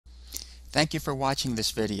Thank you for watching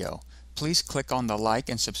this video. Please click on the like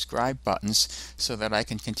and subscribe buttons so that I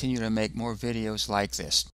can continue to make more videos like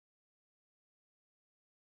this.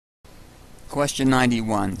 Question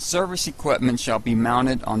 91. Service equipment shall be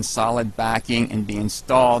mounted on solid backing and be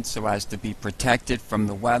installed so as to be protected from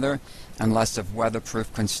the weather unless of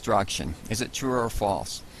weatherproof construction. Is it true or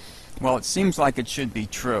false? Well, it seems like it should be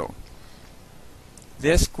true.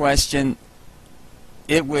 This question,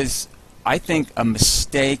 it was, I think, a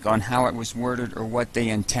mistake on how it was worded or what they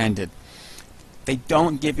intended. They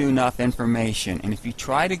don't give you enough information, and if you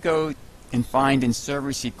try to go and find in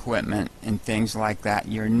service equipment and things like that,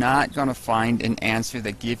 you're not going to find an answer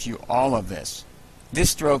that gives you all of this.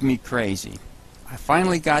 This drove me crazy. I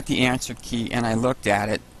finally got the answer key and I looked at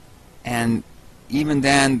it, and even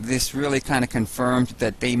then this really kind of confirmed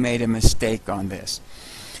that they made a mistake on this.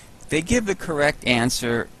 They give the correct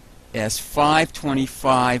answer as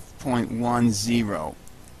 525.10.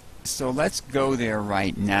 So let's go there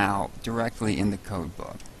right now, directly in the code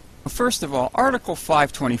book. First of all, Article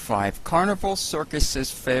 525, Carnivals,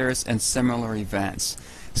 Circuses, Fairs, and Similar Events.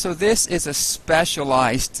 So this is a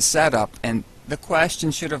specialized setup, and the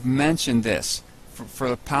question should have mentioned this for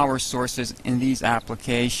the power sources in these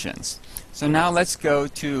applications. So now let's go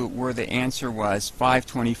to where the answer was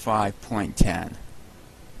 525.10.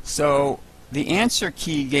 So the answer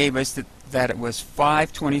key gave us that it was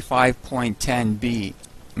 525.10b,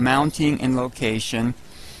 mounting and location,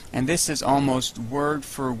 and this is almost word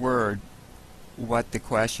for word what the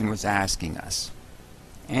question was asking us.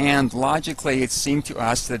 And logically it seemed to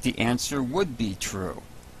us that the answer would be true.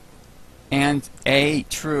 And A,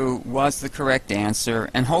 true, was the correct answer,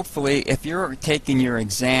 and hopefully if you're taking your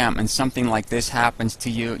exam and something like this happens to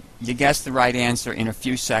you, you guess the right answer in a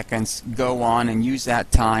few seconds, go on and use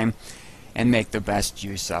that time and make the best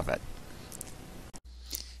use of it.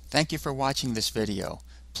 Thank you for watching this video.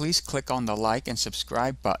 Please click on the like and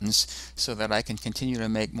subscribe buttons so that I can continue to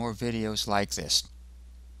make more videos like this.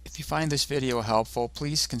 If you find this video helpful,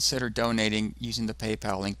 please consider donating using the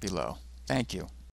PayPal link below. Thank you.